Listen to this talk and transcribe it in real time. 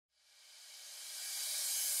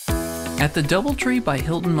At the DoubleTree by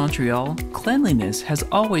Hilton Montreal, cleanliness has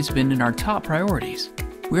always been in our top priorities.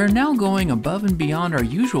 We are now going above and beyond our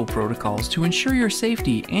usual protocols to ensure your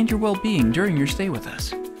safety and your well-being during your stay with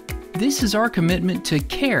us. This is our commitment to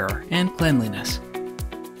care and cleanliness.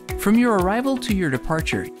 From your arrival to your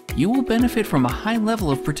departure, you will benefit from a high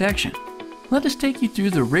level of protection. Let us take you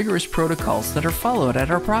through the rigorous protocols that are followed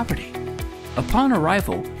at our property. Upon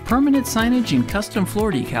arrival, permanent signage and custom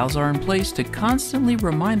floor decals are in place to constantly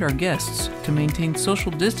remind our guests to maintain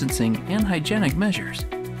social distancing and hygienic measures.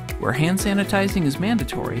 Where hand sanitizing is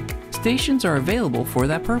mandatory, stations are available for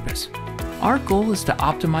that purpose. Our goal is to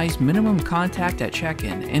optimize minimum contact at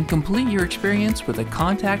check-in and complete your experience with a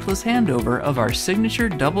contactless handover of our signature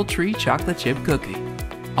DoubleTree chocolate chip cookie.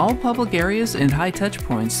 All public areas and high touch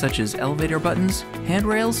points such as elevator buttons,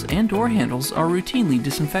 handrails, and door handles are routinely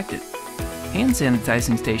disinfected. Hand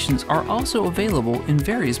sanitizing stations are also available in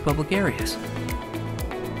various public areas.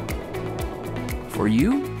 For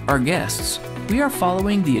you, our guests, we are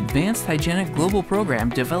following the Advanced Hygienic Global Program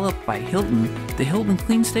developed by Hilton, the Hilton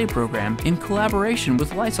CleanStay program, in collaboration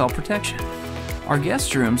with Lysol Protection. Our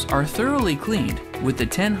guest rooms are thoroughly cleaned with the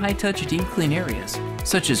 10 high-touch deep clean areas,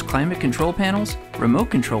 such as climate control panels, remote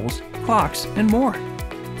controls, clocks, and more.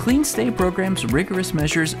 CleanStay program's rigorous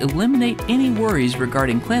measures eliminate any worries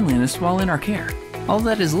regarding cleanliness while in our care. All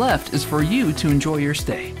that is left is for you to enjoy your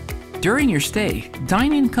stay. During your stay,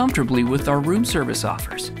 dine in comfortably with our room service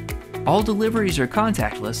offers. All deliveries are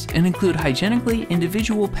contactless and include hygienically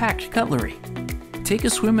individual packed cutlery. Take a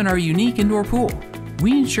swim in our unique indoor pool.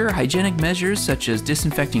 We ensure hygienic measures such as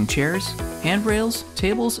disinfecting chairs, handrails,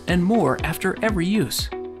 tables, and more after every use.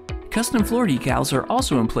 Custom floor decals are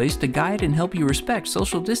also in place to guide and help you respect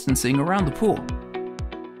social distancing around the pool.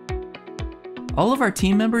 All of our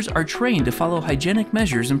team members are trained to follow hygienic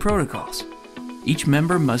measures and protocols. Each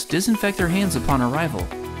member must disinfect their hands upon arrival,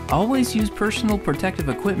 always use personal protective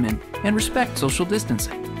equipment, and respect social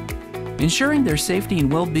distancing. Ensuring their safety and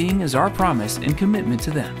well-being is our promise and commitment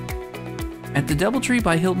to them. At the DoubleTree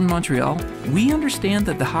by Hilton Montreal, we understand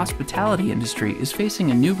that the hospitality industry is facing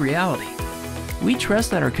a new reality. We trust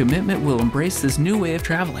that our commitment will embrace this new way of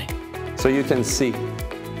traveling. So you can see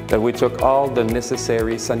that we took all the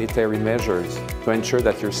necessary sanitary measures to ensure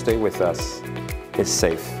that your stay with us is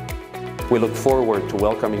safe. We look forward to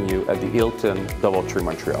welcoming you at the Hilton DoubleTree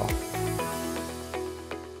Montreal.